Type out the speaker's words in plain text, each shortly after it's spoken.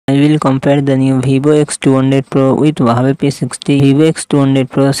will compare the new Vivo X200 Pro with Huawei P60. Vivo X200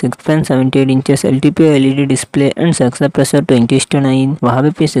 Pro 6.78 inches LTPO LED display and success ratio 20:9.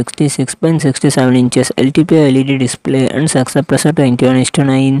 Huawei P60 6.67 inches LTPO LED display and success ratio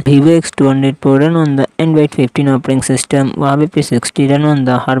 21:9. Vivo X200 Pro run on the Android 15 operating system. Huawei P60 run on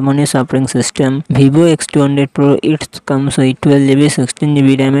the Harmonious operating system. Vivo X200 Pro it comes with 12GB,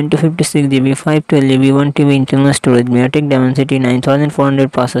 16GB RAM and 256GB, 512GB, 1TB internal storage. Magnetic Dimensity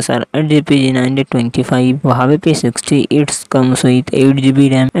 9400 processor, 8GB 925. Huawei P60 it comes with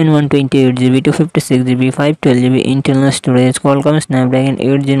 8GB RAM and 128GB, 256GB, 512GB internal storage. Qualcomm Snapdragon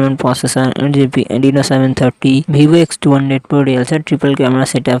 8 Gen 1 processor, 8GB Adreno 730. Vivo X200 Pro real set triple camera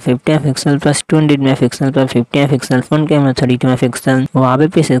setup, 50MP plus 200MP plus 50MP front camera, 32MP. Huawei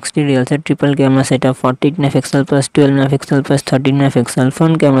P60 real set triple camera setup, 48MP plus 12MP plus 13MP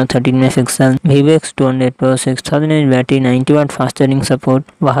front camera, 13MP. Vivo X200 Pro 6000 mAh battery, 90W fast charging support.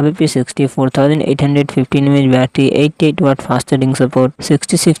 Huawei P60 4815 mAh battery, 88W fast charging support,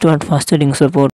 66W fast charging support.